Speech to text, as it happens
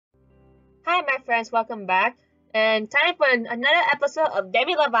Hi, my friends, welcome back. And time for another episode of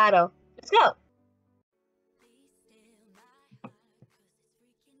Demi Lovato. Let's go.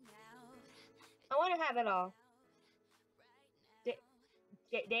 I want to have it all.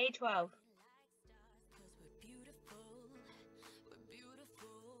 Day 12.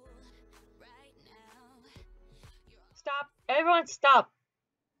 Stop. Everyone stop.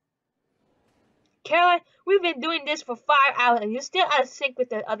 Caroline, we've been doing this for 5 hours and you're still out of sync with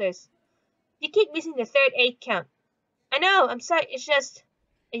the others. You keep missing the third 8 count. I know, I'm sorry, it's just...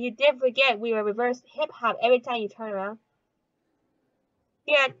 And you did forget we were reverse hip-hop every time you turn around.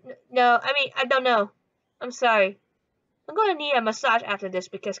 Yeah, no, I don't know. I'm sorry. I'm gonna need a massage after this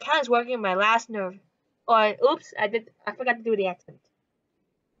because Callan's working my last nerve. Or, oops, I forgot to do the accent.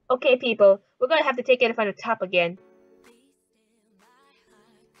 Okay, people, we're gonna have to take it from the top again.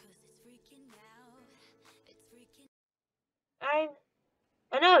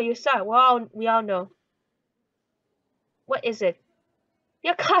 I know, you saw it. We all know. What is it?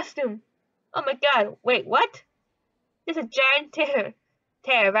 Your costume! Oh my god, wait, what? There's a giant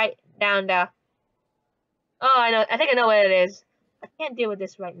tear right down there. Oh, I think I know what it is. I can't deal with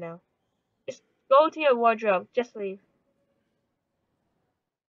this right now. Just go to your wardrobe, just leave.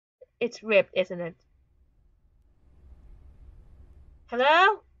 It's ripped, isn't it?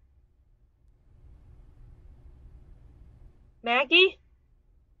 Hello? Maggie?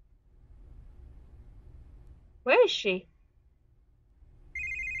 Where is she?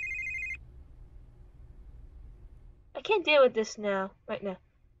 I can't deal with this right now.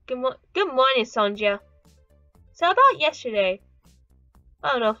 Good morning, Sonja. So about yesterday.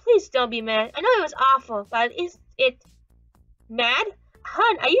 Oh no, please don't be mad. I know it was awful, but is it mad?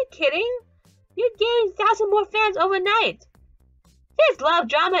 Hun, are you kidding? You gained 1,000 more fans overnight. Fans love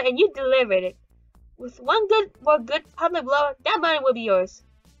drama and you delivered it. With one more good public blow, that money will be yours.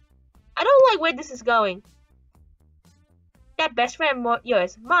 I don't like where this is going. That best friend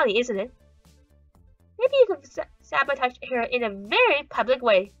yours, Molly, isn't it? Maybe you can sabotage her in a very public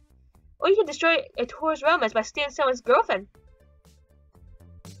way. Or you can destroy a tour's romance by stealing someone's girlfriend.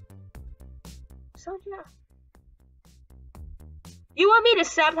 Sonja. You want me to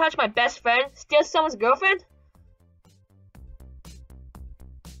sabotage my best friend? Steal someone's girlfriend?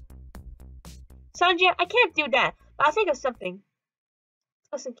 Sonja, I can't do that, but I'll think of something.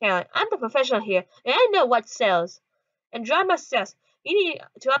 Listen, Caroline, I'm the professional here, and I know what sells. And drama sells. You need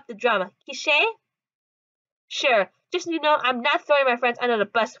to up the drama. Cliché? Sure, just so you know, I'm not throwing my friends under the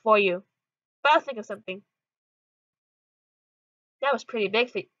bus for you. But I'll think of something. That was pretty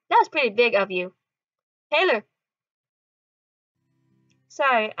big of you. Taylor.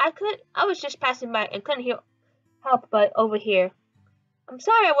 Sorry, I was just passing by and couldn't help but overhear. I'm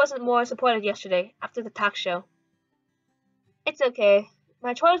sorry I wasn't more supportive yesterday after the talk show. It's okay.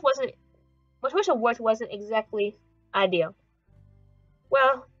 My choice of words wasn't exactly ideal.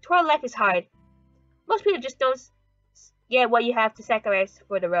 Well, tour life is hard. Most people just don't get what you have to sacrifice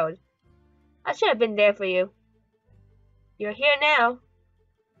for the road. I should have been there for you. You're here now.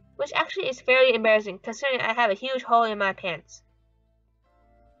 Which actually is fairly embarrassing considering I have a huge hole in my pants.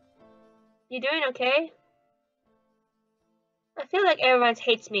 You doing okay? I feel like everyone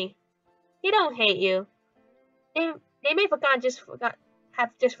hates me. They don't hate you. They may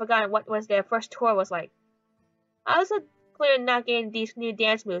have just forgotten what was their first tour was like. I also clearly not getting these new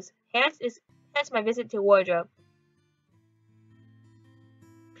dance moves. Hence my visit to wardrobe.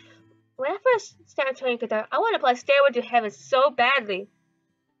 When I first started playing guitar, I wanted to play Stairway to Heaven so badly.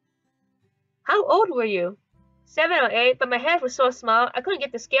 How old were you? 7 or 8, but my hands were so small I couldn't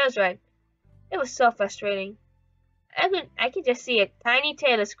get the scales right. It was so frustrating. I could just see it. Tiny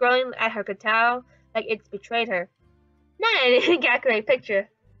Taylor scrolling at her guitar like it's betrayed her. Not an inaccurate picture.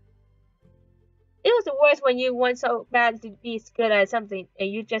 It was the worst when you want so bad to be good at something and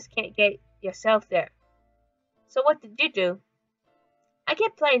you just can't get yourself there. So what did you do? I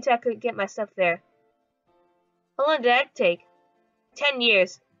kept playing until I could get myself there. How long did that take? 10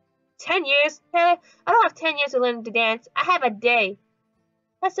 years. 10 years? Taylor, I don't have 10 years to learn to dance. I have a day.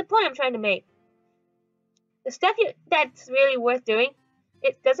 That's the point I'm trying to make. The stuff that's really worth doing,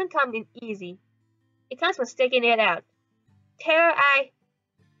 it doesn't come in easy. It comes from sticking it out. Taylor,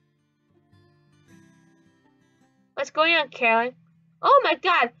 What's going on, Caroline? Oh my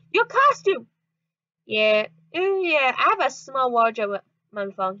god, your costume! Yeah, I have a small wardrobe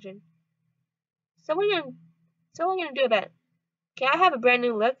malfunction. So what are you gonna do about it? Can I have a brand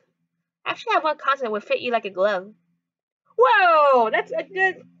new look? Actually, I have one costume that would fit you like a glove. Whoa, that's a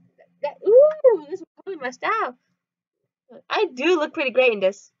good. This is really my style. I do look pretty great in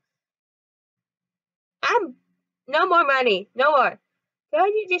this. No more money, no more. Girl,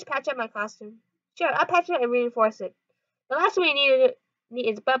 you just patch up my costume. Sure, I'll patch it up and reinforce it. The last thing we need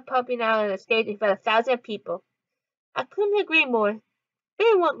is butt pumping out on the stage in front of thousands of people. I couldn't agree more.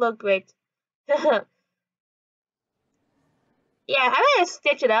 It won't look great. Yeah, I better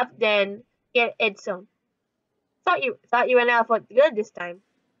stitch it up, then get it sewn. Thought you ran out for good this time.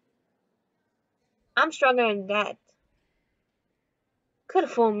 I'm stronger than that. Could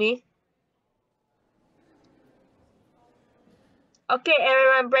have fooled me. Okay,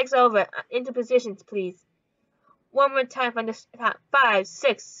 everyone breaks over. Into positions, please. One more time from the top. 5,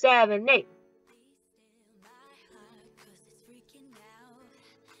 6, 7, 8.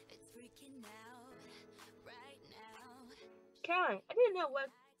 Caroline, I didn't know what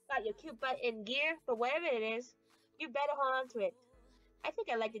got your cute butt in gear, but whatever it is, you better hold on to it. I think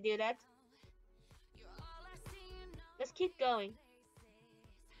I'd like to do that. Let's keep going.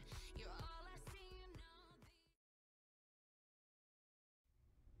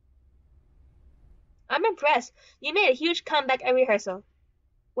 I'm impressed. You made a huge comeback at rehearsal.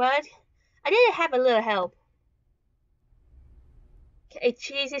 Well, I did have a little help. A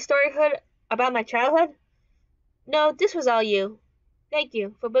cheesy storyhood about my childhood? No, this was all you. Thank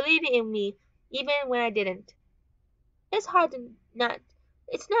you for believing in me, even when I didn't. It's hard to not.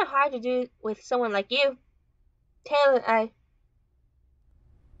 It's not hard to do with someone like you. Taylor and I.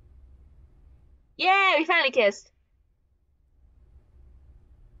 Yeah, we finally kissed.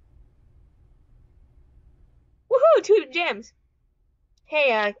 Woohoo! 2 gems.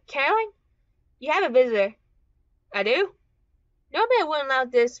 Hey, Caroline, you have a visitor. I do. Normally I wouldn't allow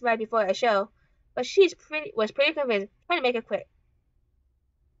this right before a show, but was pretty convinced, trying to make it quick.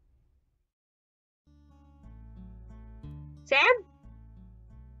 Sam?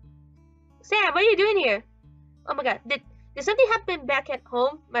 Sam, what are you doing here? Oh my god, did something happen back at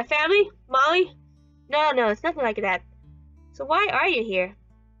home? My family? Molly? No, it's nothing like that. So why are you here?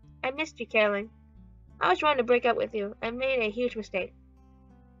 I missed you, Caroline. I was trying to break up with you. I made a huge mistake.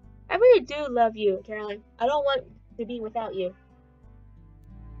 I really do love you, Caroline. I don't want to be without you.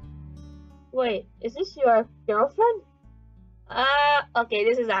 Wait, is this your girlfriend? Okay,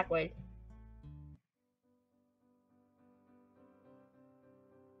 this is awkward.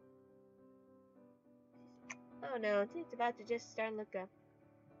 Oh no, it's about to just start look up.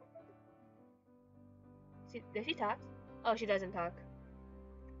 Does she talk? Oh, she doesn't talk.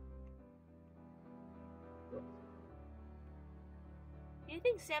 Do you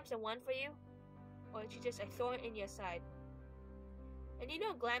think Sam's the one for you? Or is she just a thorn in your side? And you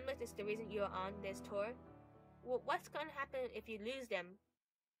know Glamless is the reason you're on this tour? Well, what's gonna happen if you lose them?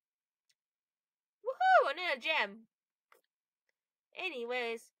 Woohoo! Another gem!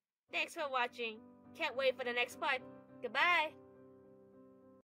 Anyways, thanks for watching. Can't wait for the next part. Goodbye!